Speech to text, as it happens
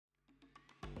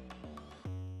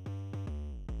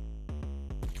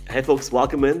Hey folks,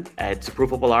 welcome in to Pro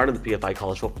Football Ireland, the PFI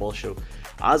College Football Show.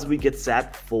 As we get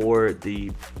set for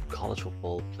the college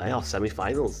football playoff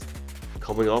semi-finals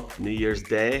coming up, New Year's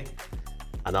Day,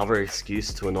 another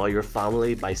excuse to annoy your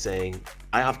family by saying,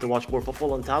 I have to watch more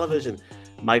football on television.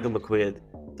 Michael McQuaid,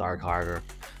 Dark Harder,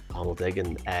 Conal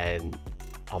Diggin, and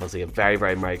obviously a very,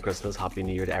 very Merry Christmas, Happy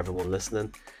New Year to everyone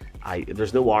listening.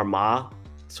 There's no Armagh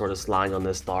sort of slang on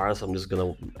this star, so I'm just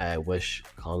going to wish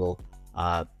Conal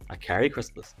a Merry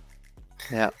Christmas.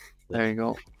 Yeah, there you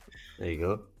go. There you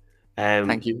go.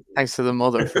 Thank you. Thanks to the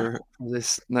mother for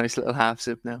this nice little half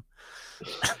sip now.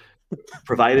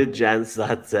 Provided, gents,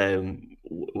 that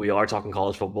we are talking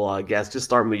college football, I guess, just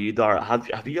starting with you, Dar,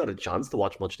 have you had a chance to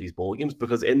watch much of these bowl games?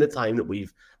 Because in the time that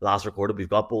we've last recorded, we've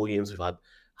got bowl games, we've had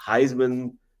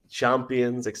Heisman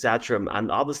champions, etc.,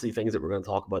 and obviously things that we're going to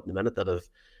talk about in a minute that have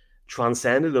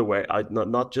transcended away,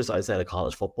 not just outside of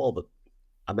college football, but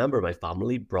I remember my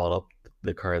family brought up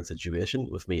the current situation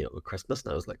with me at Christmas,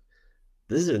 and I was like,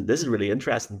 this is really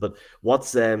interesting. But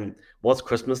what's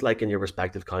Christmas like in your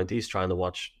respective counties, trying to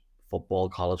watch football,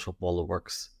 college football that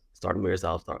works? Starting with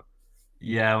yourself, Dara.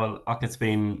 Yeah, well, it's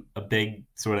been a big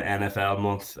sort of NFL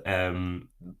month.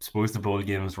 Suppose the bowl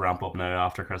games ramp up now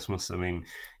after Christmas. I mean,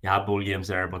 you have bowl games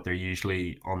there, but they're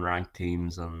usually unranked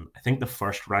teams, and I think the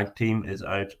first ranked team is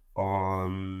out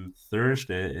on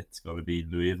Thursday. It's going to be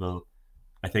Louisville,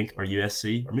 I think, or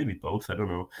USC, or maybe both. I don't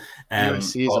know.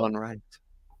 USC is unranked.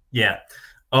 Yeah.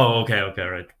 Oh, okay,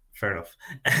 right. Fair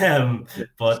enough.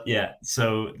 But yeah,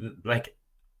 so like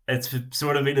it's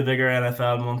sort of been a bigger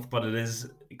NFL month, but it is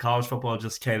college football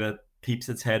just kind of peeps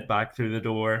its head back through the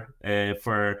door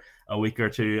for a week or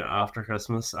two after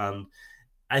Christmas, and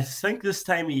I think this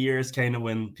time of year is kind of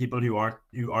when people who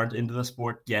aren't into the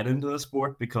sport get into the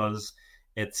sport, because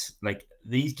it's like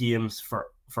these games for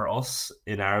us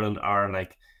in Ireland are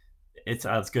like, it's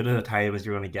as good a time as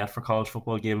you're going to get for college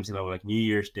football games. You know, like New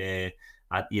Year's Day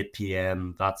at 8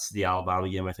 p.m. That's the Alabama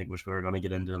game, I think, which we're going to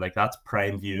get into. Like, that's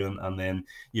prime viewing. And then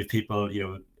you have people, you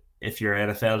know, if your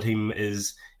NFL team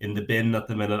is in the bin at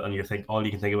the minute and all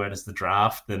you can think about is the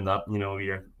draft, then that, you know,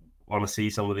 you want to see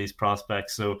some of these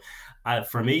prospects. So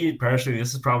for me personally,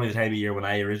 this is probably the time of year when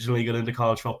I originally got into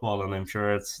college football, and I'm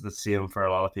sure it's the same for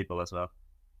a lot of people as well.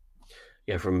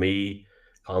 Yeah, for me,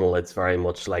 Conal, it's very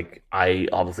much like, I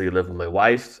obviously live with my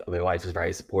wife, and my wife is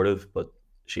very supportive, but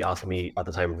she asked me at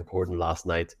the time of recording last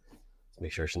night, to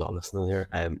make sure she's not listening here,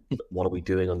 what are we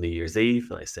doing on New Year's Eve?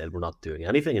 And I said, we're not doing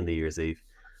anything on New Year's Eve.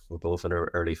 We're both in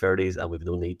our early 30s, and we've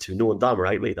no need to, knowing damn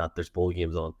rightly that there's bowl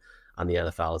games on, and the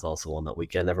NFL is also on that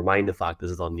weekend. Never mind the fact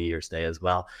this is on New Year's Day as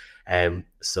well.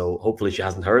 So hopefully she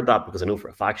hasn't heard that, because I know for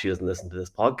a fact she doesn't listen to this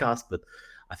podcast, but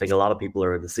I think a lot of people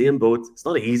are in the same boat. It's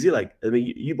not easy. Like, I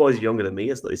mean, you boys are younger than me.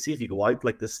 It's not, see if you go out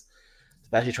like this,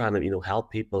 especially trying to, you know,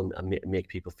 help people and make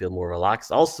people feel more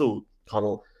relaxed. Also,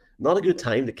 Conal, not a good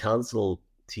time to cancel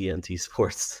TNT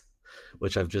Sports,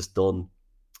 which I've just done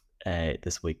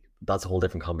this week. That's a whole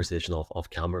different conversation off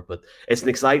camera, but it's an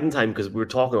exciting time because we were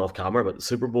talking off camera about the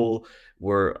Super Bowl.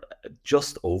 We're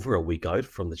just over a week out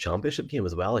from the championship game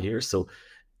as well here, so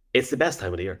it's the best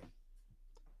time of the year.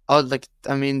 Oh, like,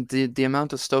 I mean, the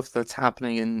amount of stuff that's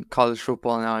happening in college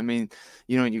football now. I mean,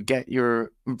 you know, you get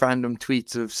your random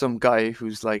tweets of some guy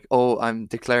who's like, oh, I'm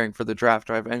declaring for the draft,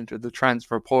 or I've entered the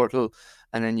transfer portal.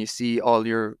 And then you see all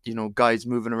your, you know, guys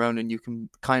moving around, and you can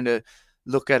kind of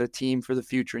look at a team for the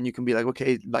future, and you can be like,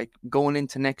 okay, like going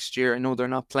into next year, I know they're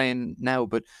not playing now,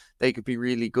 but they could be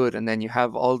really good. And then you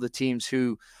have all the teams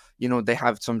who, you know, they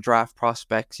have some draft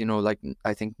prospects, you know, like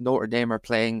I think Notre Dame are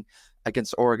playing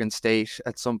against Oregon State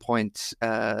at some point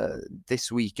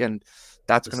this week, and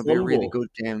that's going to be a really good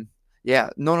game.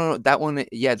 Yeah, no, that one.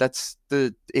 Yeah, it's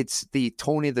the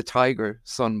Tony the Tiger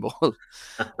Sun Bowl.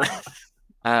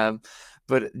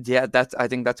 But yeah, I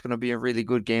think that's going to be a really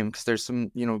good game, because there's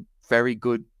some, you know, very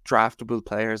good draftable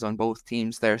players on both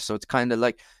teams there. So it's kind of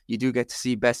like you do get to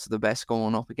see best of the best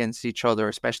going up against each other,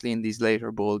 especially in these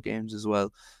later bowl games as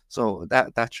well. So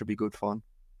that should be good fun.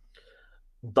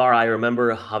 Dara, I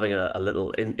remember having a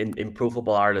little in Pro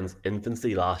Football Ireland's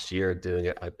infancy last year, doing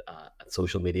a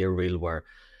social media reel where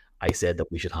I said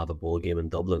that we should have a bowl game in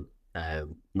Dublin.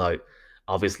 Now,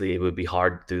 obviously, it would be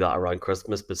hard to do that around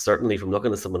Christmas, but certainly from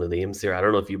looking at some of the names here, I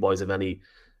don't know if you boys have any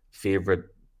favorite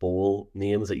bowl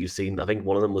names that you've seen. I think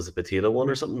one of them was a potato one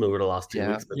or something over the last 2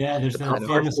 weeks. Yeah, there's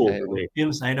the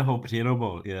famous Idaho Potato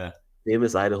Bowl. Yeah,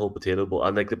 famous Idaho Potato Bowl,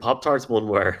 and like the Pop-Tarts one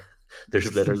where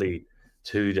there's literally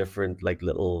two different like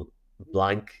little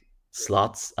blank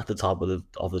slots at the top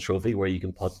of the trophy where you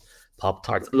can put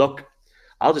Pop-Tarts. Look,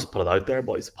 I'll just put it out there,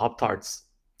 boys. Pop-Tarts,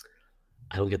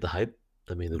 I don't get the hype.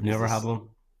 I mean, never had one.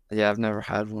 Yeah, I've never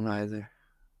had one either.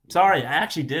 Sorry, I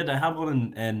actually did. I have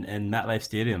one in MetLife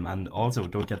Stadium, and also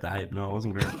don't get the hype. No, it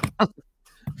wasn't great.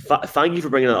 Thank you for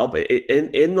bringing that up.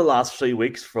 In the last 3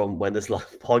 weeks from when this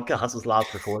podcast was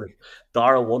last recorded,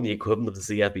 Dara won the equivalent of the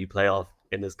CFB playoff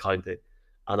in his county,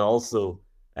 and also,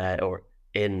 or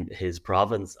in his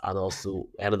province, and also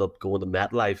ended up going to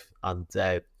MetLife. And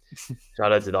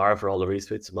shout out to Dara for all the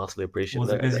retweets. Massively appreciate Was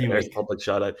a it. busy There's a week. public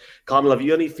shout out. Connell, have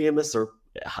you any famous or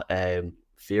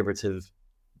favoritive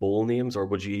bowl names, or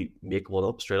would you make one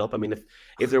up straight up? I mean,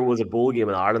 if there was a bowl game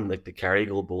in Ireland, like the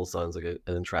Kerrygold Bowl sounds like an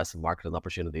interesting marketing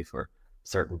opportunity for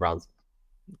certain brands.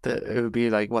 It would be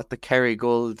like what the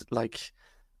Kerrygold like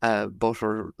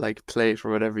butter like plate or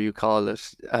whatever you call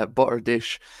it, butter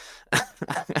dish,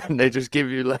 and they just give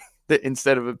you like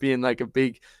instead of it being like a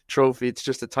big trophy, it's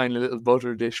just a tiny little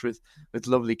butter dish with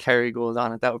lovely Kerrygold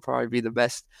on it. That would probably be the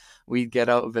best we'd get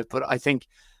out of it. But I think,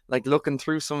 like, looking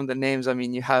through some of the names, I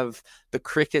mean, you have the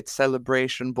Cricket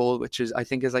Celebration Bowl, which is I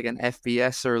think is like an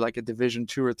FBS or like a Division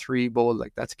 2 or 3 bowl,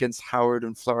 like that's against Howard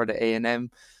and Florida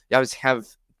A&M. You always have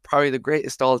probably the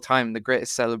greatest all time, the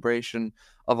greatest celebration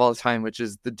of all time, which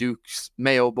is the Duke's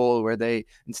Mayo Bowl, where they,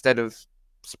 instead of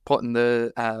putting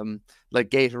the like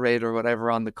Gatorade or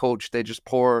whatever on the coach, they just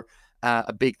pour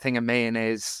a big thing of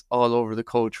mayonnaise all over the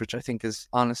coach, which I think is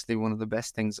honestly one of the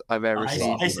best things I've ever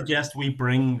seen. I suggest we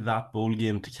bring that bowl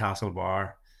game to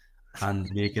Castlebar and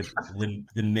make it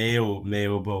the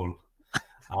Mayo Bowl.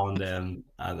 And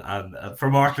for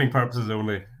marketing purposes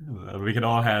only, we can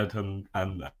all head and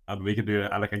we can do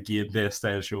like a game-based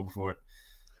style show before it.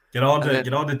 Get on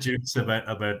the jukes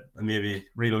about maybe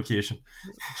relocation.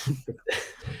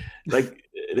 Like,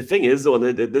 the thing is, though,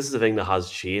 and this is the thing that has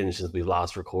changed since we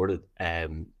last recorded.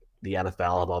 The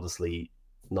NFL have obviously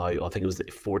now, I think it was the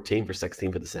 14th or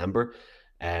 16th of December.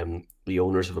 The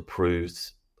owners have approved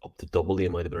up to double the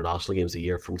amount of international games a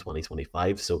year from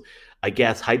 2025. So I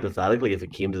guess hypothetically, if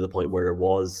it came to the point where it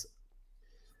was,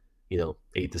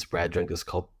 eat the spread, drink this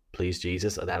cup, please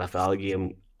Jesus, an NFL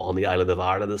game on the island of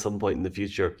Ireland at some point in the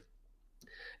future,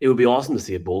 it would be awesome to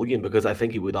see a bowl game, because I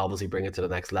think it would obviously bring it to the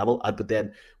next level. But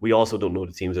then we also don't know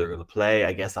the teams that are going to play.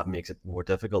 I guess that makes it more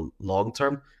difficult long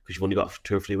term, because you've only got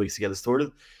 2 or 3 weeks to get it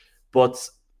sorted. But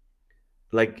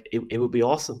like, it would be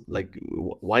awesome. Like,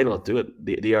 why not do it?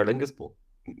 The Aer Lingus Bowl,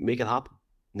 make it happen.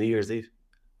 New Year's Eve,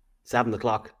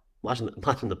 7:00.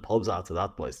 Imagine the pubs after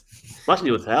that, boys. Imagine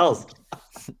the hotels.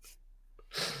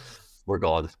 We're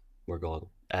gone.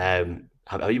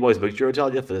 Have you boys booked your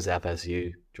hotel yet for this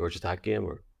FSU Georgia Tech game?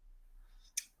 Or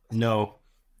no?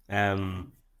 I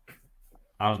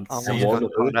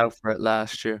got out for it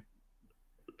last year.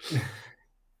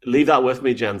 Leave that with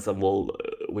me, gents, and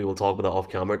we will talk about that off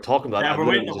camera. Talking about we're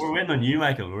waiting on you,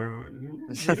 Michael. We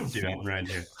don't do that around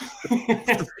here.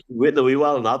 Waiting a wee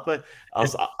while on that, but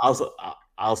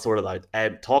I'll sort it out.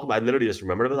 I literally just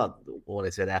remembered about that when I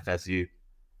said FSU.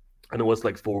 I know it's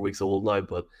like 4 weeks old now,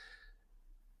 but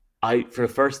for the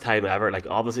first time ever, like,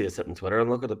 obviously I sit on Twitter and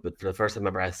look at it, but for the first time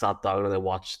ever, I sat down and I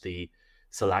watched the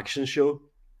selection show.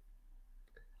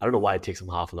 I don't know why it takes them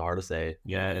half an hour to say.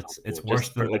 Yeah, it's worse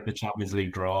than like the Champions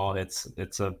League draw. It's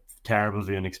a terrible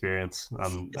viewing experience.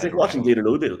 It's like watching Deal or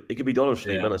No Deal. It could be done in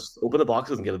 3 minutes. Open the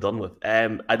boxes and get it done with.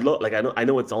 I'd look like I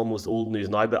know it's almost old news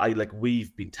now, but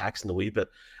we've been texting a wee bit.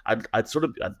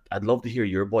 I'd love to hear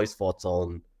your boys' thoughts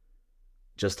on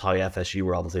just how FSU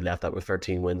were obviously left out with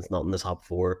 13 wins, not in the top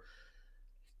 4.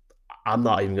 I'm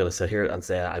not even going to sit here and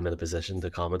say I'm in a position to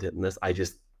commentate on this. I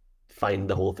just find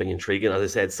the whole thing intriguing. As I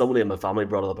said, somebody in my family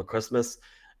brought it up at Christmas,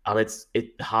 and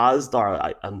it has,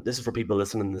 Dara, and this is for people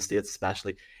listening in the States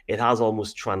especially, it has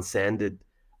almost transcended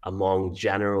among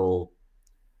general,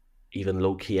 even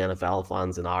low-key NFL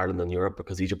fans in Ireland and Europe,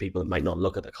 because these are people that might not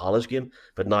look at the college game,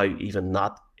 but now even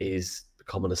that is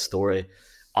becoming a story.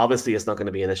 Obviously, it's not going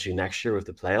to be an issue next year with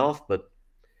the playoff, but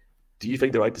do you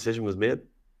think the right decision was made?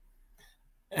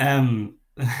 You're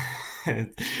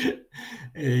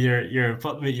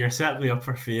setting me up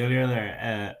for failure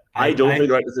there. I don't think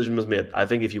the right decision was made. I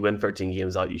think if you win 13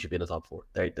 games out, you should be in the top 4.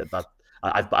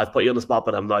 I've put you on the spot,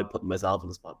 but I'm now putting myself on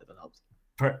the spot if it helps.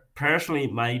 Personally,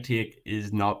 my take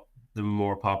is not the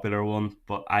more popular one,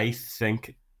 but I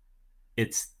think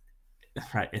it's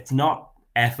right. It's not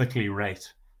ethically right,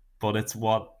 but it's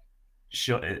what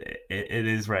should. It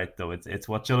is right though. It's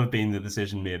what should have been the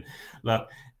decision made. Look,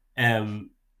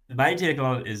 my take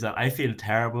on it is that I feel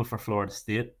terrible for Florida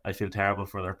State. I feel terrible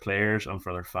for their players and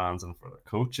for their fans and for their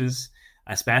coaches,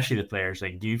 especially the players.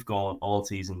 Like, you've gone all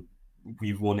season,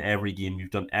 we've won every game,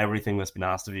 you've done everything that's been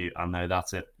asked of you, and now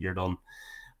that's it, you're done.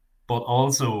 But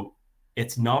also,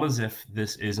 it's not as if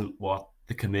this isn't what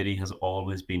the committee has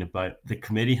always been about. The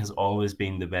committee has always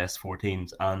been the best 4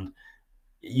 teams, and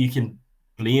you can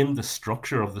blame the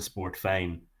structure of the sport,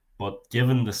 fine, but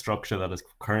given the structure that is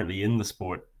currently in the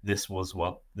sport, this was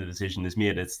what the decision is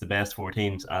made. It's the best four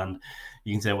teams, and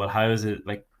you can say, well, how is it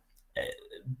like? eh,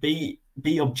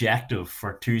 be objective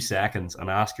for 2 seconds and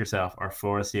ask yourself, are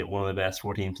Florida State one of the best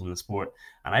four teams in the sport?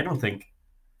 And I don't think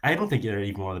they're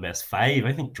even one of the best five.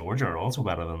 I think Georgia are also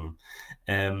better than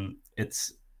them.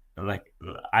 It's like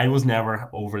I was never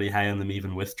overly high on them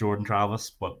even with Jordan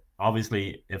Travis, but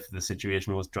obviously if the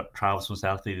situation was Travis was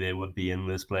healthy, they would be in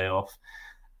this playoff.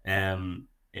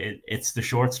 It's the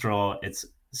short straw. It's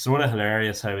sort of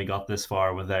hilarious how we got this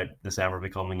far without this ever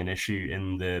becoming an issue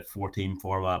in the 14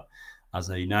 format. As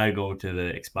they now go to the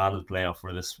expanded playoff,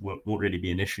 where this won't really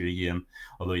be an issue again.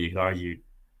 Although you could argue,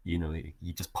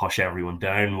 you just push everyone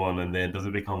down one, and then does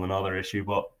it become another issue?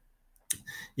 But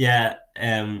yeah,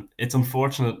 it's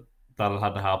unfortunate that it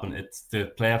had to happen. It's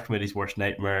the playoff committee's worst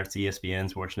nightmare. It's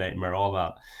ESPN's worst nightmare. All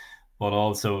that, but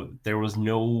also there was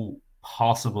no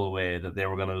possible way that they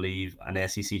were going to leave an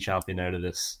SEC champion out of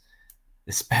this,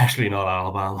 especially not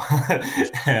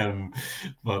Alabama.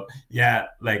 But yeah,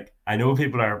 like I know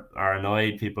people are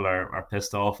annoyed, people are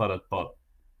pissed off at it, but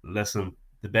listen,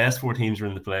 the best four teams are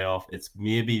in the playoff. It's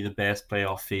maybe the best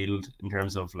playoff field in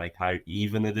terms of like how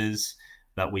even it is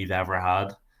that we've ever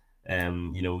had.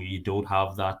 You don't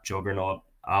have that juggernaut.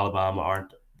 Alabama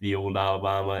aren't the old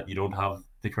Alabama. You don't have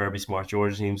the Kirby Smart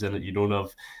Georgia teams in it. You don't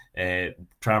have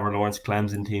Trevor Lawrence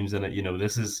Clemson teams in it.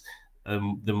 This is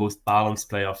the most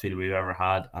balanced playoff field we've ever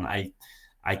had, and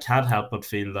I can't help but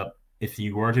feel that if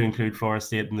you were to include Florida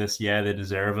State in this, yeah, they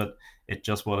deserve it. It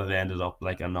just would have ended up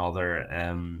like another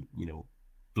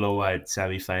blowout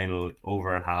semi-final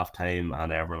over at halftime,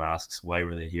 and everyone asks why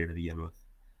were they here to begin with.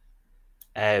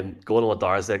 Going on what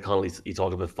Dara said, Connolly, you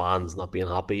talk about fans not being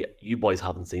happy. You boys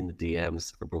haven't seen the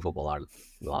DMs for Pro Football Ireland.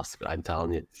 I'm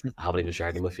telling you, I haven't even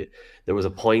shared them with you. There was a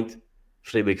point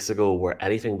 3 weeks ago where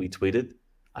anything we tweeted,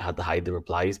 I had to hide the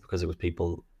replies because there was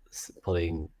people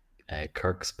putting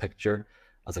Kirk's picture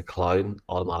as a clown,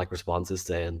 automatic responses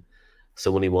saying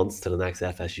so many months to the next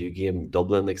FSU game,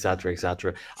 Dublin, etc.,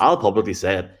 etc. I'll publicly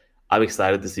say it. I'm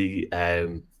excited to see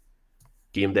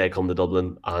game day come to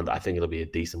Dublin, and I think it'll be a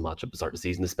decent matchup to start the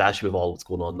season, especially with all what's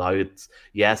going on now. It's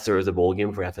yes, there is a bowl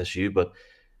game for FSU, but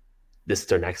this is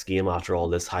their next game after all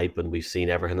this hype, and we've seen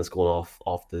everything that's going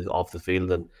off the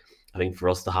field. And I think for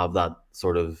us to have that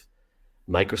sort of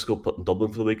microscope put in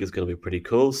Dublin for the week is going to be pretty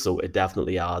cool. So it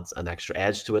definitely adds an extra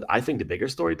edge to it. I think the bigger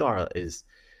story, Dara, is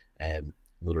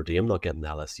Notre Dame not getting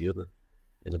LSU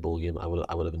in a bowl game. I would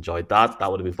have enjoyed that.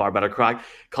 That would have been far better crack.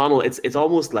 Connell, it's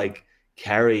almost like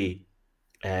Kerry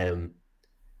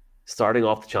starting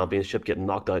off the championship, getting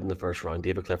knocked out in the first round,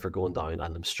 David Clifford going down,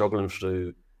 and them struggling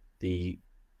through the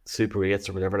Super 8s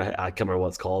or whatever, I can't remember what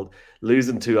it's called,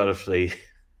 losing 2 out of 3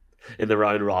 in the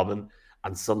round robin,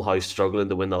 and somehow struggling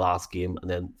to win the last game and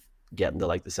then getting to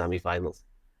like the semi-finals.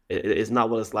 Isn't that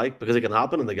what it's like? Because it can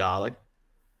happen in the Gaelic.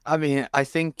 I mean, I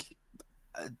think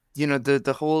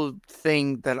the whole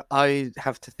thing that I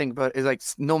have to think about is like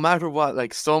no matter what,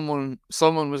 like someone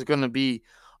was going to be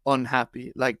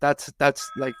unhappy. Like that's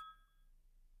like,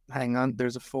 hang on,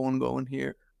 there's a phone going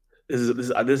here. This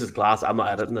is class. I'm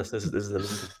not editing this. This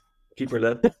is keep her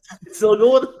lip. It's still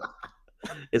going.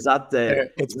 Is that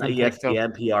it's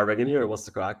ESPN PR ringing here, or what's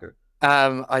the cracker?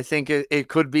 I think it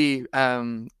could be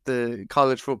the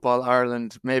College Football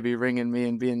Ireland maybe ringing me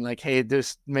and being like, hey,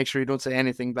 just make sure you don't say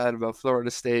anything bad about Florida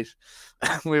State.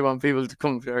 We want people to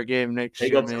come to our game next year.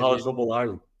 Big up to College Football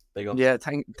Ireland. Big up. Yeah,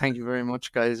 thank you very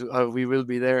much, guys. We will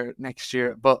be there next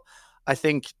year. But I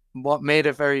think what made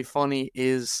it very funny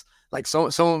is like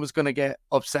someone was going to get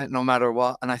upset no matter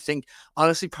what. And I think,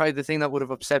 honestly, probably the thing that would have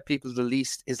upset people the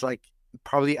least is like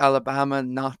probably Alabama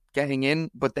not getting in,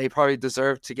 but they probably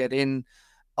deserve to get in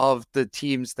of the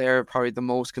teams there, probably the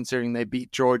most, considering they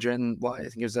beat Georgia in what I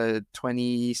think it was a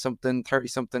 20-something,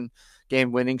 30-something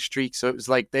game winning streak. So it was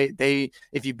like they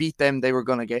if you beat them, they were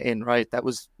going to get in, right? That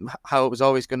was how it was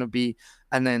always going to be.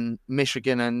 And then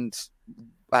Michigan and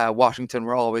Washington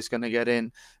were always going to get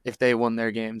in if they won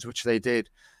their games, which they did.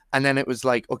 And then it was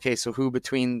like, okay, so who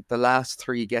between the last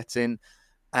 3 gets in?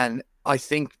 And I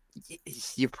think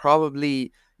you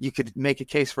could make a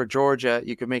case for Georgia,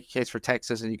 you could make a case for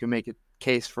Texas, and you can make a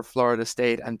case for Florida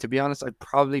State. And to be honest, I'd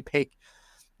probably pick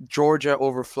Georgia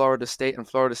over Florida State and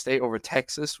Florida State over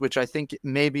Texas, which I think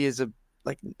maybe is a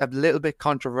little bit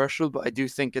controversial, but I do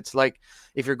think it's like,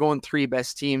 if you're going 3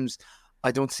 best teams,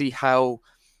 I don't see how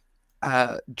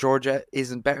Georgia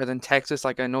isn't better than Texas.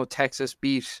 Like, I know Texas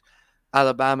beat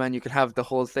Alabama, and you could have the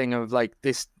whole thing of like,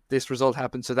 this this result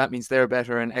happened, so that means they're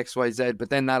better and XYZ. But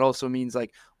then that also means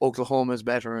like Oklahoma's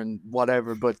better and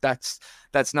whatever. But that's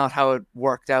not how it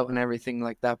worked out and everything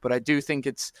like that. But I do think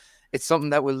it's something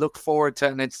that we'll look forward to,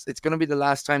 and it's going to be the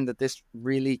last time that this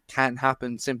really can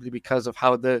happen, simply because of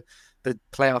how the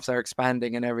playoffs are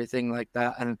expanding and everything like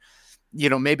that. And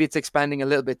maybe it's expanding a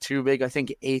little bit too big. I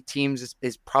think 8 teams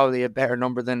is probably a better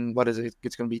number than, what is it?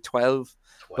 It's going to be 12.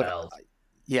 12. But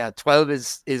yeah, 12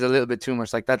 is a little bit too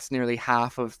much. Like, that's nearly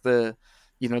half of the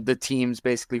teams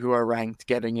basically who are ranked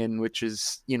getting in, which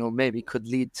is, maybe could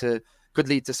lead to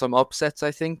some upsets,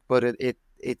 I think. But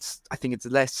I think it's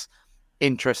less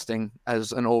interesting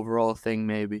as an overall thing,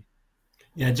 maybe.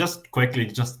 Yeah, just quickly,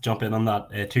 just jump in on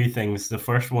that. 2 things. The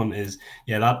first one is,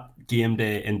 that game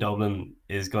day in Dublin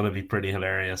is going to be pretty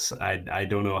hilarious. I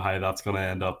don't know how that's going to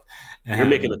end up. You're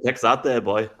making the picks that day,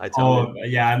 boy. I tell you.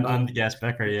 Yeah, and yes,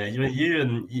 Becker. Yeah, you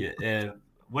and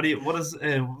what is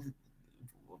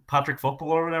Patrick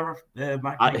Football or whatever?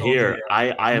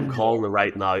 I am calling it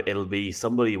right now. It'll be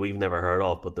somebody we've never heard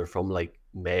of, but they're from like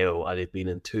Mayo, and they've been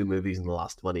in 2 movies in the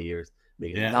last 20 years.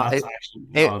 That's actually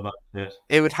not about it.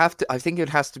 It would have to. I think it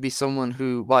has to be someone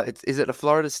who. Is it a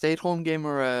Florida State home game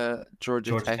or a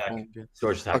Georgia Tech home game?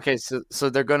 Georgia Tech. Okay, so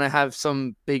they're gonna have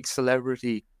some big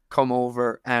celebrity come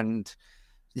over and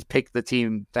pick the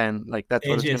team. Then, like, that's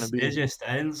what it's gonna be. AJ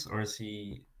Styles, or is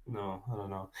he? No, I don't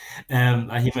know.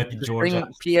 He might be Georgia.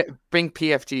 Bring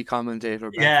PFT commentator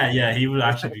back. Yeah, he would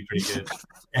actually be pretty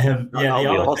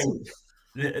good.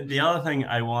 The other thing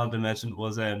I wanted to mention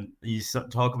was you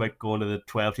talk about going to the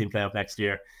 12-team playoff next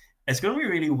year. It's going to be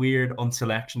really weird on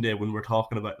selection day when we're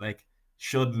talking about, like,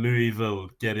 should Louisville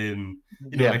get in?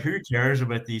 Like, who cares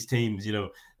about these teams?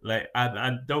 Like,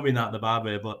 I don't mean that in a bad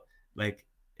way, but like,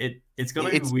 it's going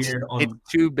to be weird. It's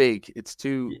too big. It's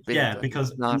too big. Yeah,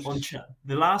 because the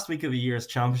last week of the year is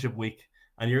championship week,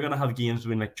 and you're going to have games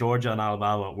between like Georgia and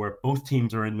Alabama where both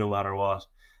teams are in no matter what,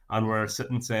 and we're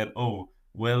sitting saying, oh,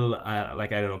 will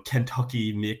like, I don't know,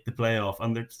 Kentucky make the playoff,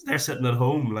 and they're sitting at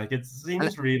home. Like, it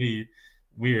seems really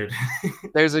weird.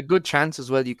 There's a good chance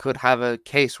as well you could have a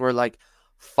case where like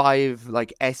 5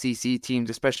 like SEC teams,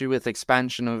 especially with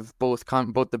expansion of both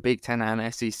the Big Ten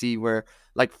and SEC, where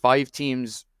like 5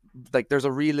 teams, like, there's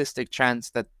a realistic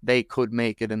chance that they could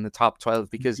make it in the top 12,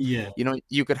 because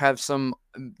you could have some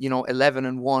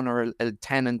 11-1 or a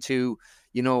 10-2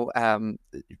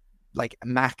 like a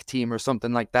MAC team or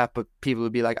something like that, but people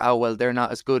would be like, oh, well, they're not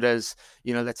as good as,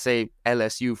 let's say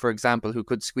LSU, for example, who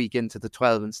could squeak into the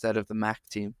 12 instead of the MAC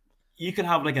team. You could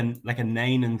have like a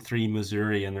 9-3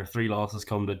 Missouri, and their 3 losses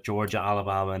come to Georgia,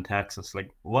 Alabama, and Texas.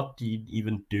 Like, what do you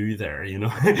even do there? I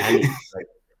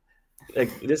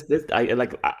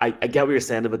get what you're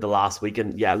saying about the last week,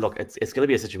 and yeah, look, it's going to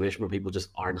be a situation where people just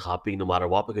aren't happy no matter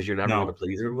what, because you're never going to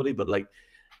please everybody. But like,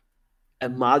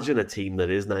 imagine a team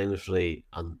that is 9-3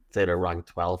 and say they're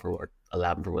ranked 12th or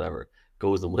 11th or whatever,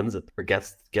 goes and wins it or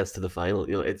gets to the final.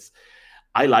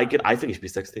 I like it. I think it should be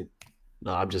 16.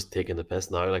 No, I'm just taking the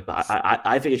piss now. Like,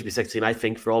 I think it should be 16. I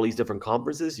think for all these different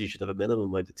conferences, you should have a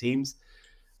minimum amount of teams,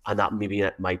 and that maybe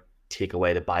might take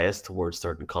away the bias towards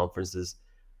certain conferences.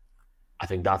 I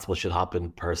think that's what should happen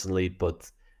personally.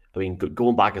 But I mean,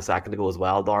 going back a second ago as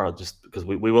well, Dara, just because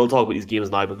we will talk about these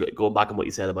games now, but going back on what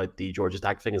you said about the Georgia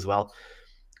Tech thing as well,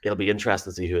 it'll be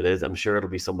interesting to see who it is. I'm sure it'll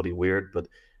be somebody weird, but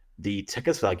the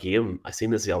tickets for that game, I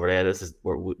seen this the other day. This is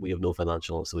where we have no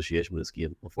financial association with this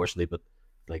game, unfortunately, but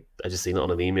like, I just seen it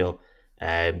on an email,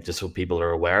 just so people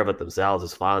are aware of it themselves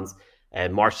as fans.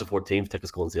 And March the 14th,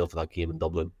 tickets go on sale for that game in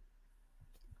Dublin.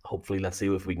 Hopefully, let's see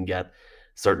if we can get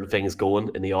certain things going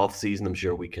in the off season. I'm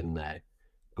sure we can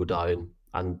go down,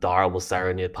 and Dara will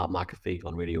serenade Pat McAfee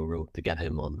on Radio Row to get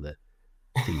him on the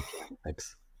TV.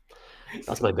 Thanks.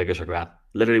 That's my biggest regret.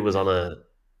 Literally was on a,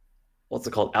 what's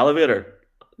it called, elevator.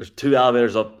 There's 2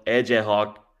 elevators up, AJ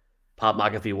Hawk, Pat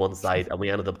McAfee one side, and we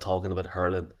ended up talking about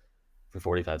hurling for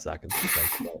 45 seconds.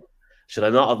 Like, should I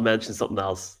not have mentioned something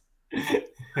else?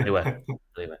 Anyway,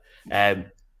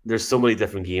 there's so many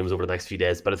different games over the next few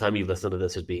days. By the time you've listened to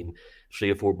this, there's been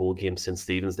 3 or 4 bowl games since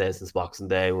Stephen's Day, since Boxing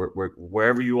Day.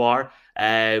 Wherever you are,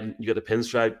 you got the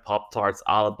Pinstripe, Pop-Tarts,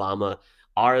 Alabama,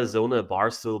 Arizona,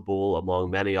 Barstool Bowl,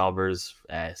 among many others,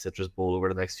 Citrus Bowl over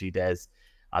the next few days.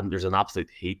 And there's an absolute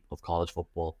heap of college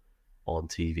football on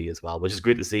TV as well, which is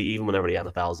great to see. Even whenever the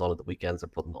NFL is on at the weekends, they're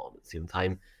putting on at the same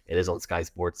time. It is on Sky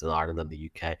Sports in Ireland and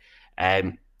the UK.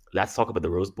 Let's talk about the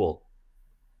Rose Bowl.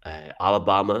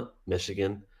 Alabama,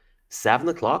 Michigan, 7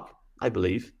 o'clock, I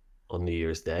believe, on New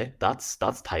Year's Day. That's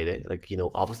tight. Like,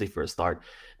 obviously for a start,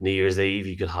 New Year's Eve,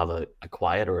 you could have a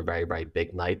quiet or a very, very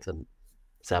big night, and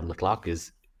 7 o'clock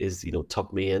is is,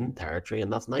 tuck me in territory,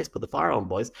 and that's nice. But the fire on,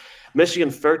 boys. Michigan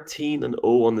 13-0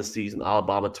 on the season,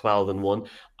 Alabama 12-1.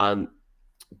 And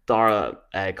Dara,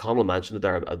 Connell mentioned it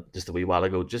there just a wee while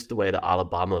ago, just the way that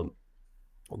Alabama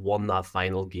won that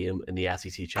final game in the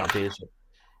SEC championship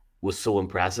was so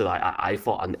impressive. I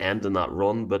thought an end in that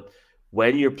run, but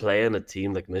when you're playing a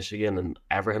team like Michigan and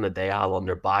everything that they have on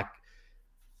their back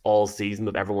all season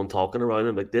with everyone talking around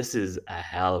them, like, this is a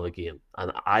hell of a game.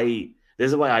 And this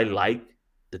is why I like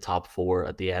the top four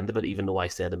at the end of it, even though I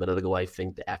said a minute ago I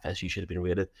think the FSU should have been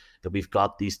rated, that we've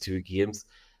got these two games.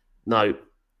 Now,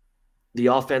 the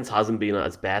offense hasn't been at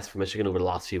its best for Michigan over the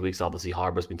last few weeks. Obviously,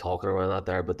 Harbaugh's been talking around that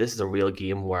there, but this is a real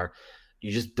game where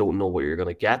you just don't know what you're going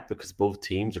to get because both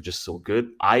teams are just so good.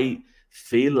 I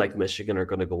feel like Michigan are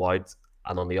going to go out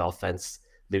and on the offense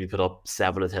maybe put up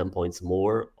 7 to 10 points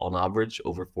more on average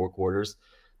over 4 quarters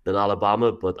than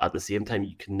Alabama, but at the same time,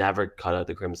 you can never cut out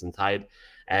the Crimson Tide.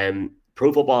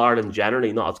 Pro Football Ireland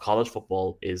generally, not as college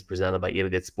football, is presented by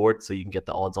 88 Sports, so you can get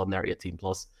the odds on there 18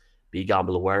 plus. Be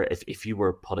gamble aware. If you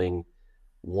were putting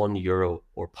 €1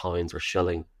 or pounds or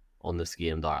shilling on this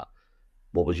game, Dara,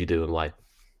 what would you do and why?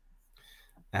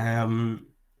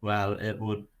 Well, it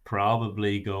would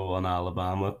probably go on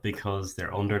Alabama because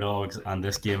they're underdogs and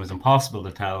this game is impossible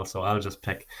to tell. So I'll just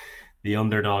pick the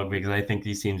underdog because I think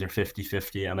these teams are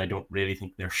 50-50 and I don't really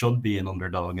think there should be an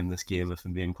underdog in this game, if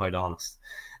I'm being quite honest.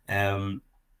 So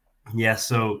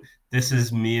this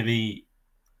is maybe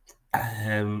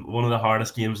one of the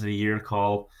hardest games of the year to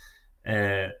call.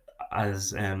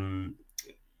 As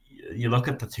you look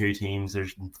at the two teams,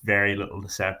 there's very little to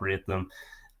separate them.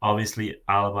 Obviously,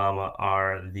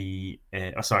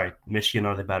 Michigan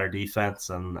are the better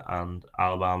defense, and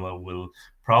Alabama will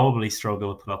probably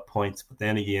struggle to put up points. But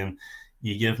then again,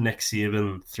 you give Nick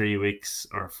Saban 3 weeks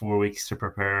or 4 weeks to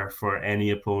prepare for any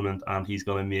opponent, and he's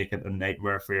going to make it a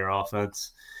nightmare for your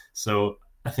offense. So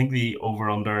I think the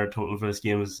over-under total for this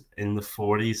game is in the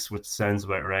 40s, which sounds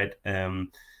about right.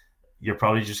 You're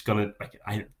probably just going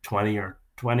to 20 or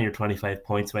 25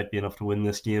 points might be enough to win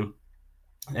this game.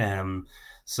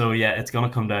 So yeah, it's going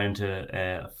to come down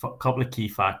to a couple of key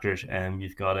factors.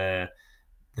 You've got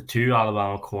the two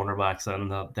Alabama cornerbacks,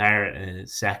 and their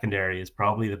secondary is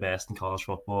probably the best in college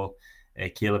football.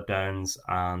 Caleb Downs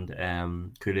and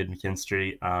Kool-Aid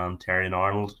McKinstry and Terrion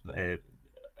Arnold.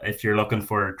 If you're looking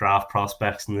for draft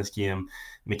prospects in this game,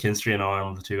 McKinstry and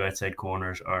Arnold, the two outside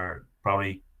corners, are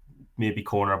probably maybe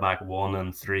cornerback 1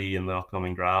 and 3 in the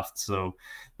upcoming draft. So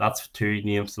that's 2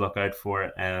 names to look out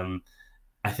for.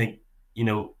 I think,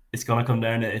 it's going to come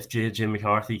down to if J.J.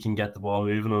 McCarthy can get the ball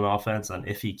moving on offense, and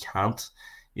if he can't,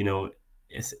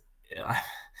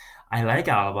 I like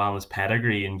Alabama's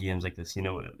pedigree in games like this.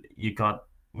 You got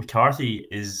McCarthy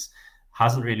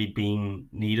hasn't really been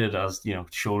needed as,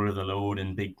 shoulder the load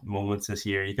in big moments this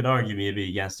year. You could argue maybe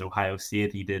against Ohio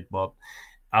State he did, but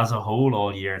as a whole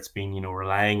all year it's been,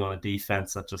 relying on a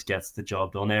defense that just gets the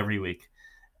job done every week.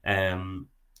 And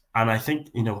I think,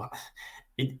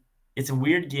 it's a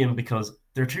weird game because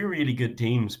they're two really good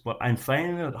teams, but I'm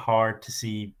finding it hard to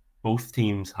see both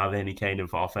teams have any kind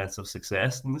of offensive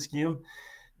success in this game.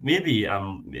 Maybe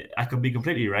I could be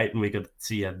completely right and we could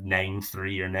see a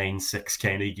 9-3 or 9-6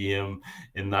 kind of game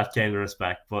in that kind of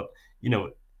respect. But,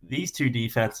 these two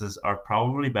defenses are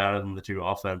probably better than the two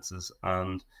offenses.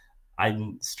 And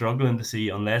I'm struggling to see,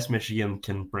 unless Michigan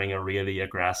can bring a really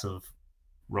aggressive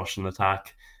Russian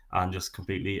attack and just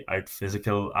completely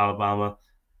out-physical Alabama,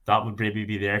 that would maybe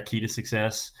be their key to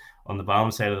success. On the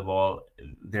Bama side of the ball,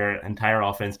 their entire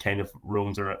offense kind of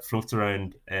floats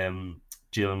around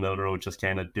Jalen Milroe just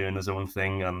kind of doing his own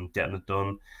thing and getting it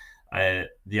done.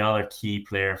 The other key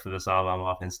player for this Alabama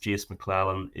offense, Jace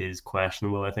McClellan, is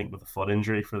questionable, I think, with a foot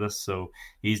injury for this. So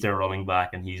he's their running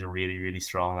back, and he's a really, really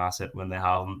strong asset when they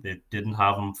have him. They didn't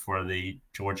have him for the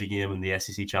Georgia game in the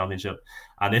SEC championship.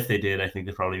 And if they did, I think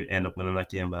they'd probably end up winning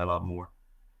that game by a lot more.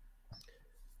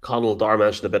 Connell, Dar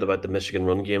mentioned a bit about the Michigan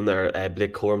run game there.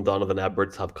 Blake Corum, Donovan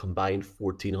Edwards have combined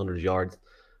 1,400 yards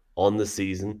on the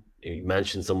season. You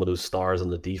mentioned some of those stars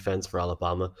on the defense for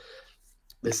Alabama.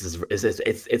 It's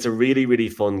a really, really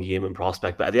fun game in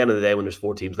prospect. But at the end of the day, when there's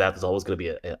 4 teams left, there's always going to be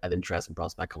an interesting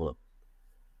prospect coming up.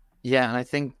 Yeah, and I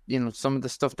think, some of the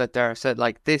stuff that Dara said,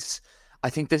 like this, I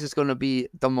think this is going to be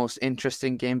the most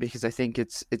interesting game because I think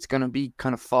it's going to be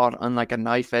kind of fought on like a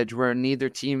knife edge where neither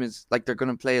team is like, they're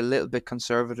going to play a little bit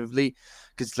conservatively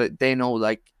because they know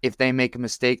like if they make a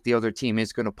mistake, the other team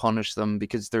is going to punish them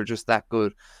because they're just that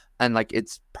good. And like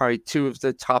it's probably 2 of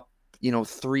the top,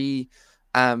 3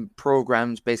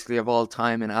 programs basically of all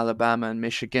time in Alabama and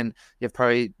Michigan. You have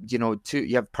probably,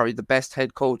 you have probably the best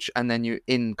head coach, and then you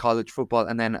in college football,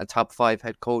 and then a top 5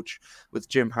 head coach with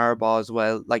Jim Harbaugh as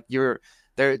well. Like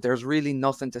there's really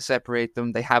nothing to separate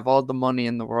them. They have all the money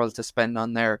in the world to spend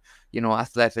on their,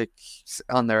 athletics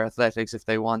if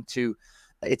they want to.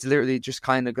 It's literally just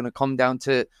kind of going to come down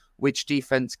to which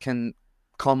defense can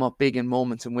come up big in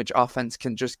moments and which offense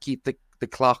can just keep the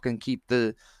clock and keep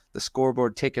the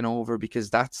scoreboard ticking over,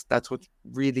 because that's what's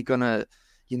really gonna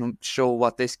show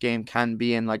what this game can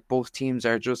be. And like both teams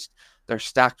they're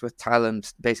stacked with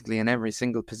talent basically in every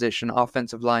single position.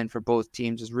 Offensive line for both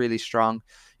teams is really strong.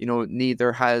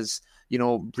 Neither has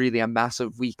really a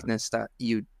massive weakness that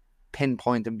you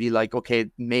pinpoint and be like, okay,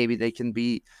 maybe they can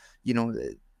be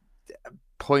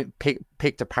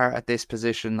picked apart at this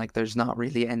position. Like there's not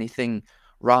really anything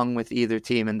wrong with either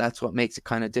team, and that's what makes it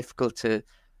kind of difficult to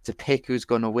pick who's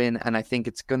going to win. And I think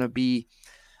it's going to be,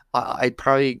 I'd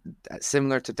probably,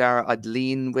 similar to Dara, I'd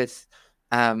lean with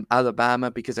Alabama,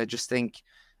 because I just think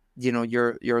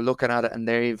you're looking at it and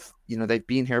they've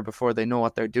been here before, they know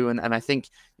what they're doing. And I think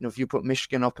if you put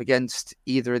Michigan up against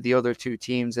either of the other two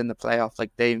teams in the playoff,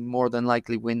 like they more than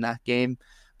likely win that game.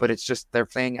 But it's just they're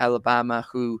playing Alabama,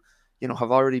 who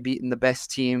have already beaten the best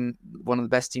team, one of the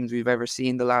best teams we've ever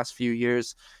seen the last few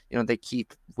years. They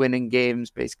keep winning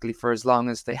games basically for as long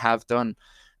as they have done.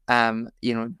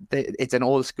 It's an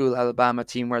old school Alabama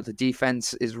team where the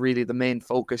defense is really the main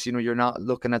focus. You're not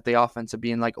looking at the offense and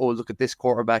being like, oh, look at this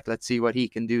quarterback, let's see what he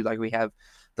can do, like we have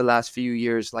the last few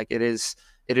years. Like it is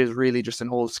really just an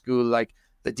old school, like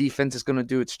the defense is going to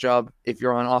do its job. If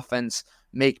you're on offense,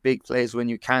 make big plays when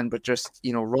you can, but just,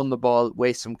 run the ball,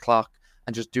 waste some clock,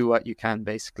 and just do what you can,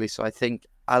 basically. So I think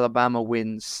Alabama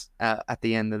wins at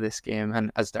the end of this game.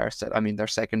 And as Dar said, I mean, their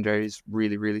secondary is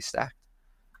really, really stacked.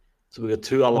 So we got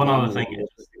 2 Alabama. One other thing,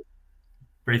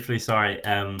 briefly, sorry.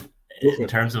 In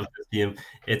terms of this game,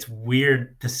 it's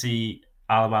weird to see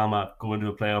Alabama go into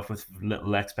a playoff with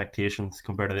little expectations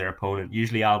compared to their opponent.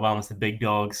 Usually Alabama's the big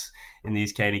dogs in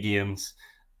these kind of games,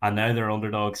 and now they're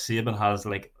underdogs. Saban has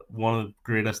like one of the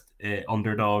greatest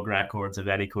underdog records of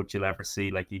any coach you'll ever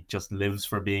see. Like he just lives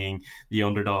for being the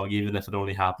underdog, even if it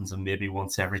only happens maybe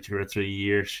once every 2 or 3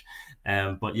 years.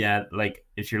 But yeah, like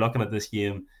if you're looking at this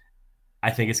game,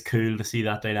 I think it's cool to see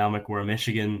that dynamic where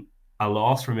a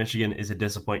loss for Michigan is a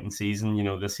disappointing season.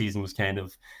 This season was kind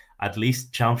of at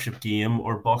least championship game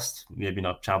or bust, maybe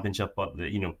not championship, but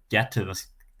get to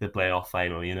the playoff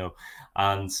final,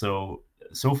 and so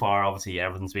far obviously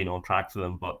everything's been on track for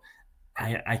them, but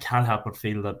I can't help but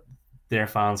feel that their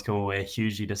fans come away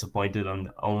hugely disappointed and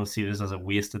almost see this as a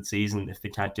wasted season if they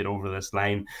can't get over this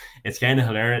line. It's kind of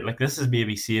hilarious. Like this is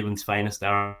maybe Saban's finest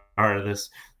hour. This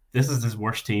is his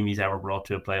worst team he's ever brought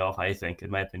to a playoff, I think, in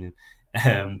my opinion.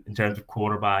 In terms of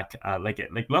quarterback, look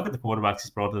at the quarterbacks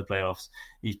he's brought to the playoffs.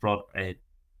 He's brought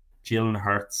Jalen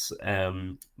Hurts,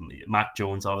 Mac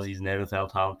Jones. Obviously, he's an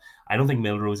NFL talent. I don't think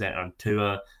Milrose and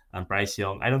Tua and Bryce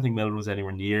Young. I don't think Milrose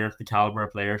anywhere near the caliber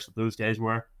of players that those guys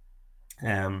were.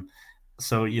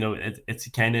 So it's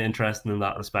kind of interesting in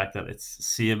that respect that it's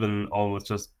Saban almost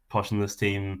just pushing this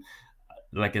team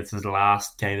like it's his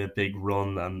last kind of big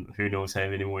run, and who knows how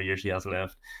many more years he has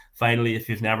left. Finally, if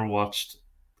you've never watched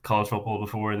college football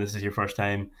before and this is your first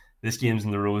time, this game's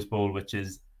in the Rose Bowl, which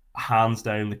is hands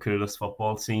down the coolest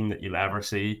football scene that you'll ever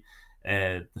see.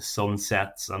 The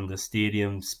sunsets and the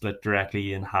stadium split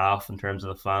directly in half in terms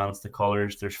of the fans, the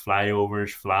colours, there's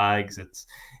flyovers, flags.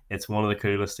 It's one of the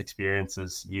coolest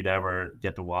experiences you'd ever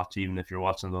get to watch, even if you're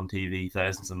watching it on TV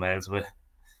thousands of miles away.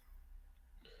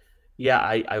 Yeah,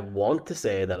 I want to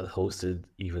say that it hosted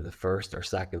either the first or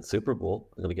second Super Bowl.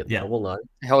 I'm going to get in trouble now.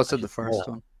 It hosted the first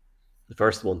one. The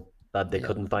first one that they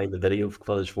couldn't find the video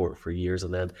footage for years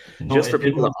on end. No, just for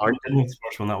people that aren't. It was the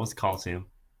first one. That was the Coliseum.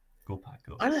 Go Pack,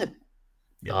 go.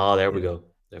 Yeah. Oh, there we go.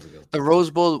 The Rose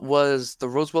Bowl was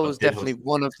definitely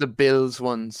one of the Bills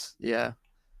ones. Yeah.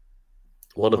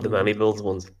 One of the many Bills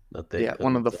ones that they. Yeah,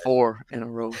 one of the 4 in a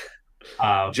row.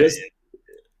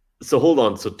 So hold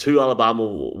on. So 2 Alabama,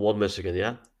 1 Michigan,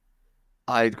 yeah?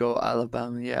 I'd go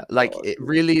Alabama, yeah. Like it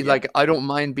really, like I don't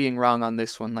mind being wrong on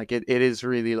this one. Like it is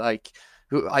really like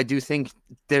I do think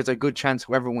there's a good chance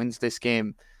whoever wins this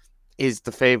game is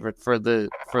the favorite for the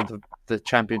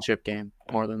championship game,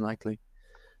 more than likely.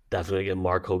 Definitely get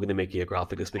Mark Hogan to make you a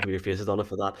graphic to speak with your faces on it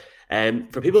for that.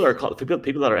 For people that are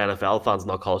NFL fans,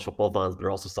 not college football fans, but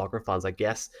are also soccer fans, I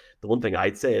guess the one thing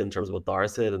I'd say in terms of what Dara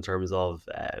said, in terms of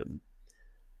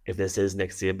if this is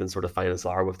Nick Saban's sort of finest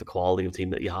hour with the quality of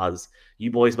team that he has,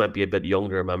 you boys might be a bit young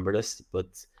to remember this, but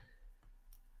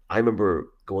I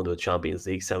remember going to a Champions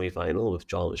League semi-final with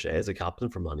John O'Shea as a captain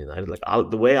for Man United. Like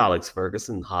the way Alex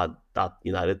Ferguson had that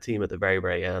United team at the very,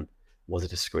 very end was a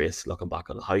disgrace looking back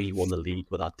on how he won the league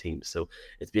with that team. So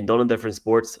it's been done in different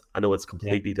sports. I know it's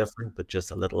completely different, but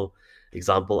just a little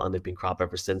example, and they've been crap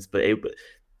ever since. But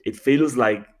it feels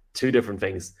like two different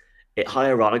things. How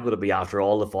ironic would it be after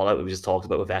all the fallout we just talked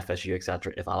about with FSU,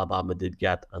 etc., if Alabama did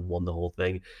get and won the whole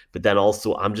thing? But then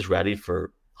also, I'm just ready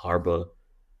for Harbaugh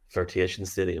flirtation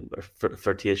stadium or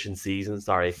flirtation season,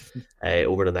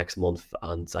 over the next month,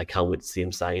 and I can't wait to see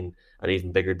him sign an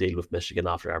even bigger deal with Michigan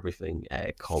after everything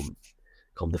come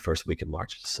the first week in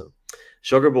March. So,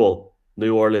 Sugar Bowl,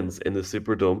 New Orleans in the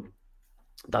Superdome.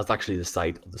 That's actually the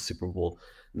site of the Super Bowl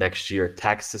next year.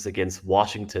 Texas against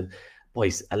Washington.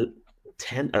 Boys,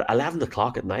 11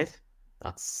 o'clock at night.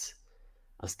 That's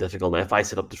difficult. Now, if I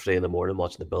sit up to 3 in the morning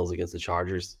watching the Bills against the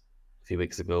Chargers a few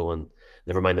weeks ago, and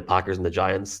never mind the Packers and the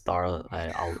Giants, Dara,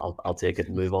 I'll take it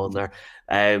and move on there.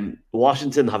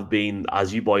 Washington have been,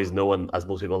 as you boys know, and as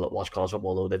most people that watch college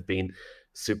football know, they've been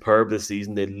superb this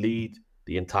season. They lead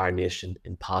the entire nation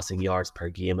in passing yards per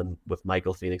game, and with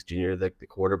Michael Phoenix Jr., the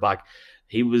quarterback,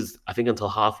 he was, I think, until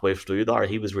halfway through there,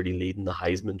 he was really leading the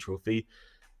Heisman Trophy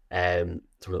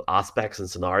sort of aspects and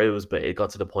scenarios, but it got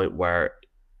to the point where,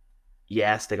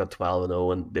 yes, they got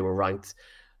 12-0 and they were ranked,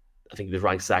 I think he was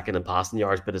ranked second in passing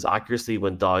yards, but his accuracy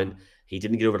went down. He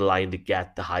didn't get over the line to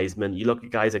get the Heisman. You look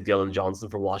at guys like Dylan Johnson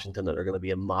for Washington that are going to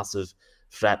be a massive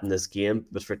threat in this game,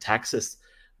 but for Texas,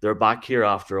 they're back here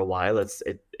after a while. It's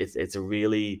a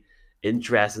really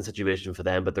interesting situation for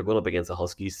them, but they're going up against a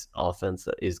Huskies offense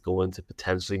that is going to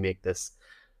potentially make this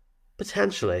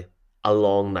potentially a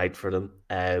long night for them.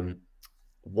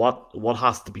 What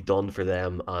has to be done for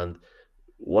them, and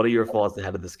what are your thoughts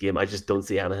ahead of this game? I just don't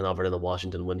see anything other than a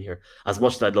Washington win here. As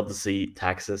much as I'd love to see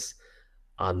Texas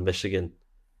and Michigan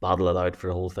battle it out for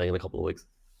the whole thing in a couple of weeks.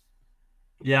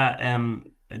 Yeah,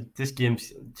 this game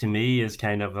to me is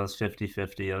kind of as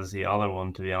 50-50 as the other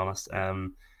one, to be honest.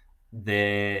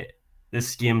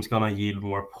 This game's gonna yield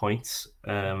more points.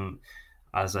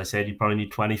 As I said, you probably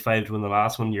need 25 to win the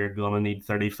last one. You're gonna need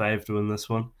 35 to win this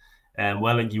one.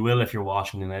 Well, you will if you're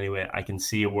Washington anyway. I can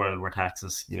see a world where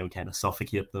Texas, kind of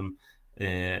suffocate them,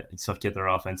 suffocate their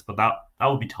offense, but that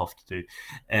would be tough to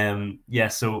do.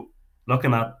 So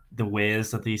looking at the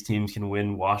ways that these teams can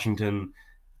win, Washington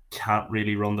can't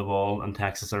really run the ball, and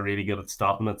Texas are really good at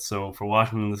stopping it. So for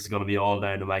Washington, this is going to be all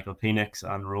down to Michael Penix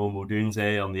and Rome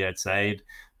Odunze on the outside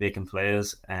making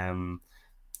plays.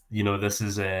 This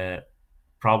is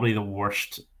probably the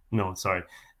worst. No, sorry.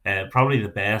 Probably the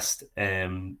best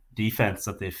defense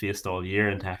that they've faced all year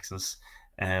in Texas.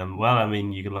 You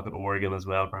can look at Oregon as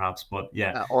well, perhaps, but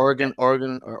yeah, Oregon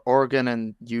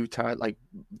and Utah,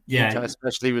 Utah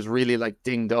especially, was really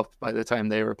dinged up by the time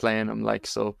they were playing them.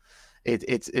 So it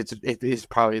is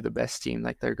probably the best team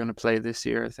they're going to play this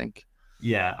year, I think.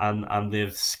 Yeah, and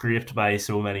they've scraped by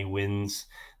so many wins.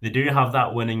 They do have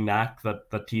that winning knack that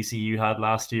TCU had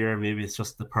last year. Maybe it's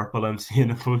just the purple I'm seeing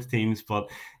in both teams, but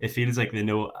it feels like they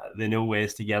know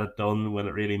ways to get it done when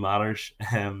it really matters.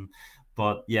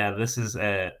 But yeah, this is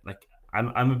I'm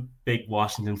a big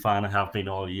Washington fan. I have been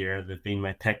all year. They've been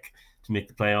my pick to make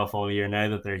the playoff all year. Now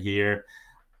that they're here,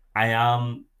 I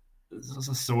am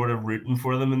sort of rooting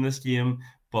for them in this game,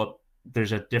 but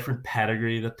there's a different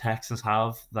pedigree that Texas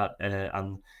have that,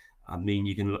 and I mean,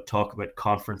 you can talk about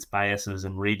conference biases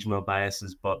and regional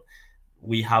biases, but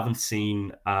we haven't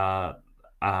seen a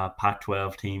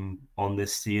Pac-12 team on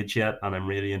this stage yet, and I'm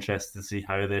really interested to see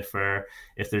how they fare,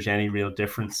 if there's any real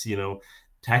difference.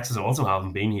 Texas also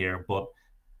haven't been here, but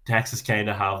Texas kind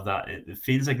of have that. It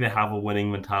feels like they have a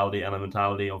winning mentality and a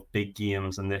mentality of big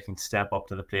games, and they can step up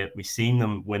to the plate. We've seen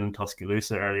them win in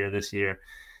Tuscaloosa earlier this year.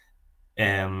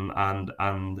 And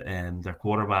their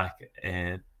quarterback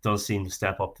does seem to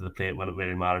step up to the plate when it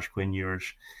really matters. Quinn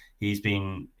Ewers, he's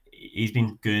been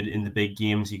good in the big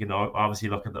games. You can obviously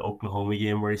look at the Oklahoma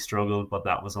game where he struggled, but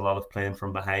that was a lot of playing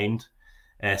from behind.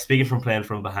 Speaking from playing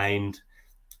from behind,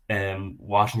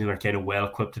 Washington are kind of well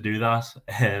equipped to do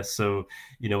that. So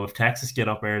if Texas get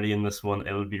up early in this one,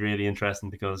 it'll be really interesting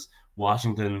because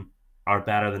Washington are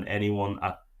better than anyone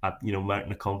at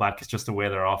mounting a comeback. It's just the way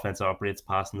their offense operates,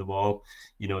 passing the ball.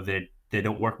 They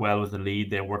don't work well with the lead.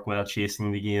 They work well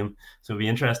chasing the game. So it'll be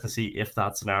interesting to see if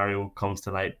that scenario comes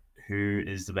to light, who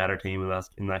is the better team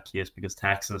in that case, because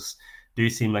Texas do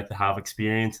seem like they have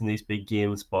experience in these big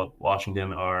games, but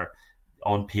Washington are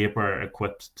on paper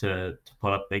equipped to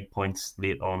put up big points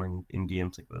late on in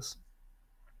games like this.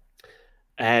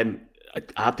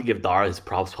 I have to give Dara his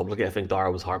props publicly. I think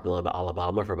Dara was harping on about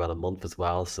Alabama for about a month as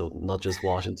well, so not just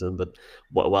Washington, but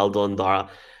well done, Dara.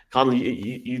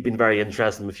 Conley, you've been very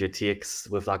interesting with your takes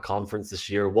with that conference this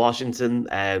year. Washington,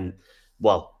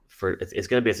 well, it's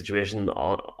going to be a situation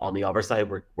on the other side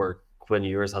where Quinn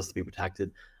Ewers has to be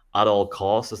protected at all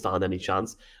costs to stand any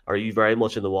chance. Are you very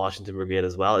much in the Washington brigade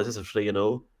as well? Is this a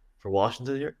 3-0 for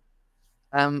Washington here?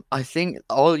 I think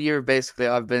all year basically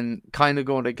I've been kind of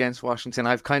going against Washington.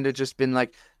 I've kind of just been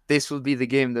like, this will be the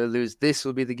game they'll lose. This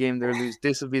will be the game they'll lose.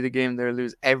 This will be the game they'll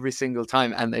lose every single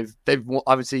time. And they've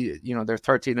obviously, they're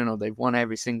 13-0. They've won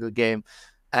every single game,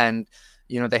 and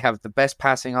they have the best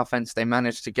passing offense. They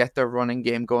managed to get their running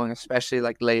game going, especially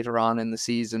like later on in the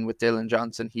season with Dylan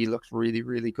Johnson. He looks really,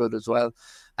 really good as well.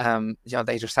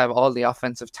 They just have all the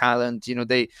offensive talent.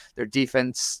 Their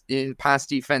defense, pass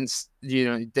defense,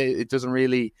 it doesn't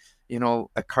really,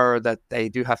 occur that they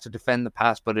do have to defend the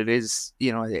pass, but it is,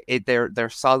 they're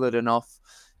solid enough.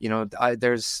 They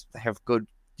have good,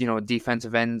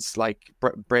 defensive ends like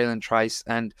Braylon Trice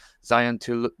and Zion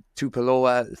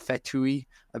Tupuloa Fetui,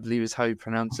 I believe is how you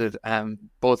pronounce it.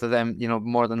 Both of them,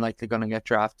 more than likely going to get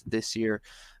drafted this year.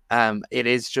 It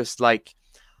is just like,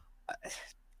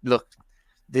 look,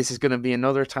 this is going to be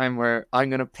another time where I'm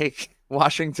going to pick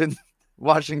Washington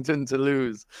to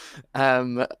lose.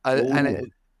 I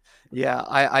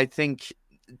think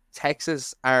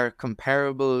Texas are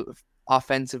comparable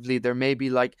offensively. There may be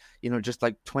like, just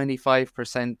like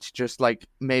 25%, just like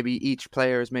maybe each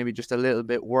player is maybe just a little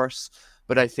bit worse.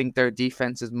 But I think their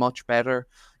defense is much better.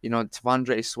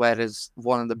 T'Vondre Sweat is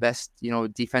one of the best,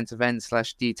 defensive end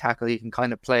 / D tackle. He can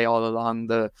kind of play all along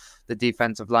the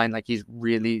defensive line. Like he's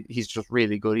just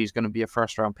really good. He's going to be a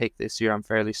first round pick this year. I'm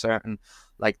fairly certain.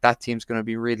 Like that team's going to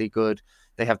be really good.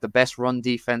 They have the best run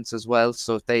defense as well.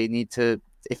 So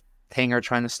if Thing are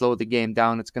trying to slow the game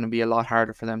down, it's going to be a lot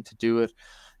harder for them to do it.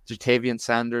 Jatavian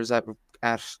Sanders at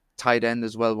tight end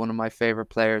as well, one of my favorite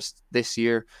players this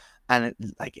year. And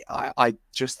I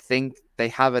just think they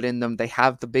have it in them. They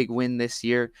have the big win this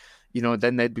year.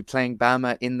 Then they'd be playing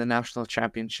Bama in the national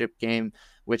championship game,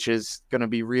 which is going to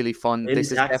be really fun. In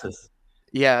Texas.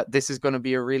 This is going to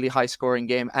be a really high scoring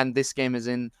game. And this game is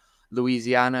in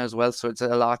Louisiana as well. So it's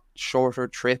a lot shorter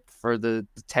trip for the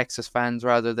Texas fans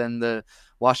rather than the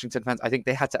Washington fans. I think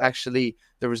they had to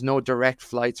there was no direct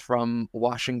flights from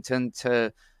Washington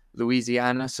to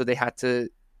Louisiana. So they had to,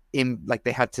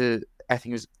 I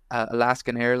think it was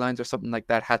Alaskan Airlines or something like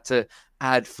that, had to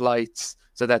add flights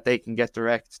so that they can get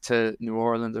direct to New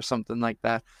Orleans or something like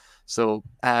that. So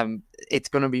it's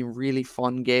going to be a really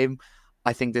fun game.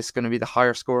 I think this is going to be the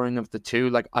higher scoring of the two.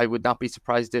 Like I would not be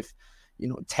surprised if,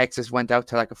 Texas went out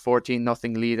to like a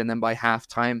 14-0 lead, and then by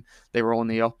halftime they were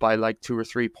only up by like 2 or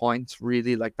 3 points.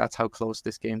 Really, like that's how close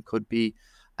this game could be.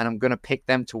 And I'm going to pick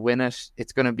them to win it.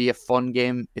 It's going to be a fun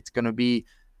game. It's going to be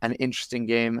an interesting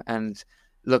game. And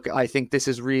look, I think this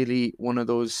is really one of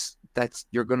those that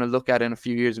you're going to look at in a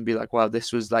few years and be like, wow,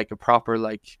 this was like a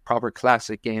proper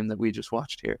classic game that we just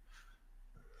watched here.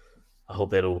 I hope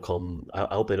they don't become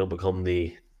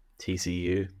the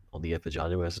TCU on the 8th of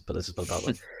January, but let's just put it that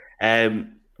way.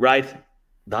 Right,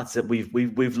 that's it.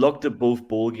 We've looked at both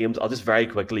bowl games. I'll just very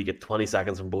quickly get 20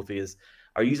 seconds from both of you.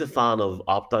 Are you a fan of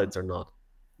opt-outs or not?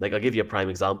 Like, I'll give you a prime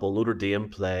example. Notre Dame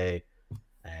play,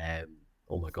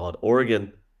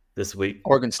 Oregon this week.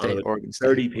 Oregon State.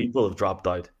 30 people have dropped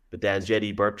out, but then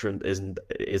JD Bertrand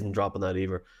isn't dropping out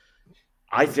either.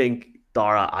 I think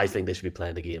they should be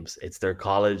playing the games. It's their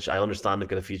college. I understand they're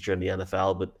going to feature in the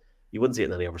NFL, but you wouldn't see it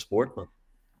in any other sport, man.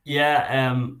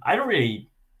 Yeah, I don't really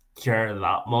care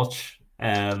that much.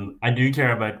 I do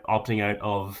care about opting out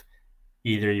of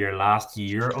either your last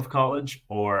year of college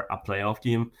or a playoff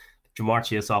game. Jamar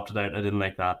Chase opted out. I didn't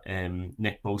like that.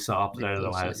 Nick Bosa opted out of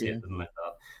Ohio State. I didn't like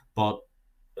that. But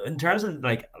in terms of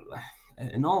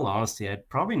in all honesty, I'm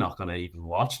probably not going to even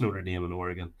watch Notre Dame and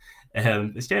Oregon.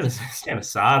 It's kind of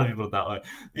sad if you put it that way.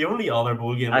 The only other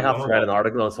bowl game I have read an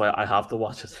article, so I have to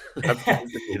watch it. That's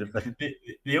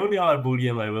the only other bowl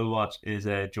game I will watch is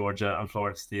Georgia and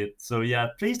Florida State. So yeah,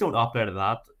 please don't opt out of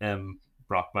that.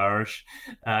 Brock Bowers.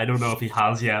 I don't know if he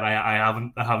has yet. I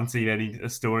haven't seen any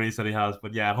stories that he has,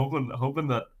 but yeah, hoping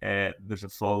that there's a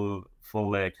full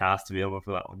cast available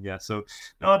for that one. Yeah, so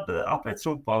no, the opt-outs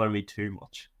don't bother me too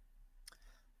much.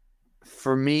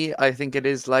 For me, I think it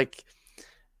is like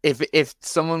if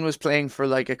someone was playing for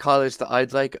like a college that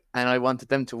I'd like and I wanted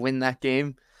them to win that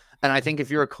game, and I think if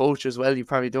you're a coach as well, you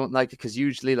probably don't like it because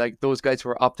usually like those guys who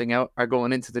are opting out are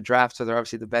going into the draft, so they're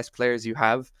obviously the best players you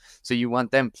have. So you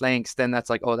want them playing, because then that's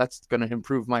like, oh, that's going to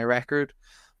improve my record.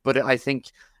 But I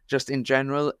think just in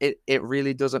general, it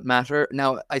really doesn't matter.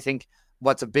 Now, I think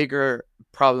what's a bigger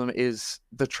problem is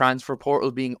the transfer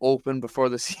portal being open before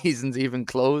the season's even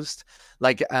closed.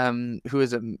 Like, who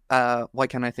is it? Why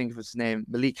can't I think of his name?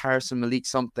 Malik Harrison, Malik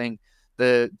something,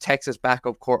 the Texas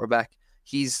backup quarterback.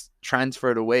 He's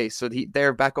transferred away, so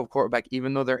their backup quarterback,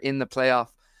 even though they're in the playoff,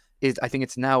 is, I think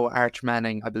it's now Arch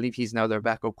Manning. I believe he's now their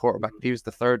backup quarterback. He was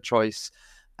the third choice.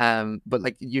 But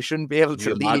like, you shouldn't be able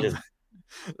to leave.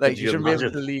 Like, you shouldn't be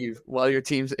able to leave while your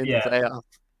team's in the playoff.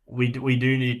 We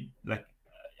do need, like,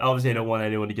 obviously I don't want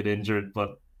anyone to get injured,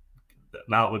 but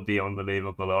that would be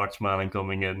unbelievable. Arch Manning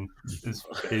coming in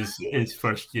his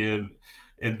first game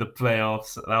in the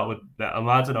playoffs.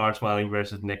 Imagine Arch Manning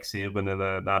versus Nick Saban in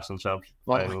the national championship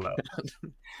final.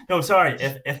 No, sorry.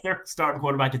 If their starting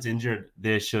quarterback gets injured,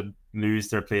 they should lose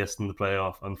their place in the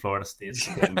playoff, and Florida State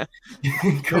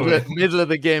middle of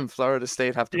the game, Florida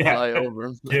State have to fly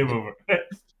over. Game over.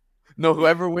 No,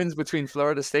 whoever wins between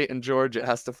Florida State and Georgia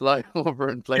has to fly over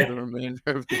and play the remainder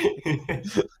of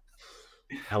the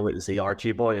Can't wait to see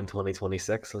Archie Boy in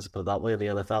 2026. Let's put it that way in the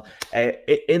NFL.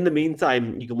 In the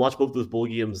meantime, you can watch both those bowl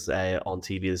games on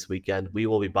TV this weekend. We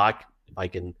will be back, if I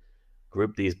can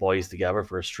group these boys together,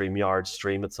 for a StreamYard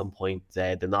stream at some point.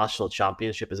 The national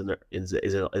championship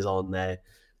is on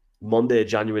Monday,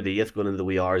 January the 8th, going into the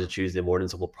wee hours of Tuesday morning.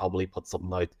 So we'll probably put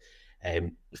something out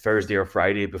Thursday or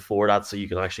Friday before that, so you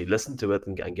can actually listen to it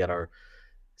and get our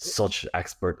such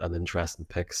expert and interesting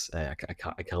picks. I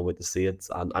can't wait to see it.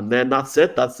 And then that's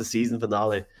it. That's the season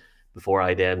finale, before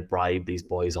I then bribe these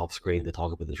boys off screen to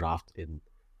talk about the draft in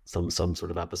some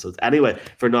sort of episodes. Anyway,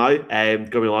 for now,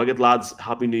 going along it, lads.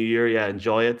 Happy New Year. Yeah,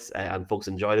 enjoy it. And folks,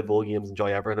 enjoy the bowl games.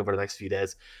 Enjoy everything over the next few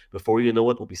days. Before you know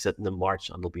it, we'll be sitting in March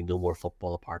and there'll be no more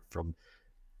football apart from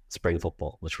spring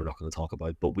football, which we're not going to talk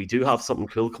about. But we do have something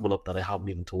cool coming up that I haven't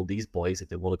even told these boys if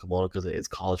they want to come on, because it is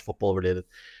college football related.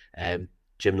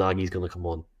 Jim Nagy's going to come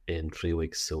on in 3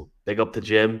 weeks. So big up to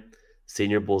Jim.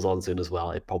 Senior Bowl's on soon as well.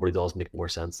 It probably does make more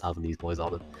sense having these boys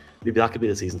on it. Maybe that could be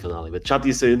the season finale. But chat to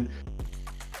you soon.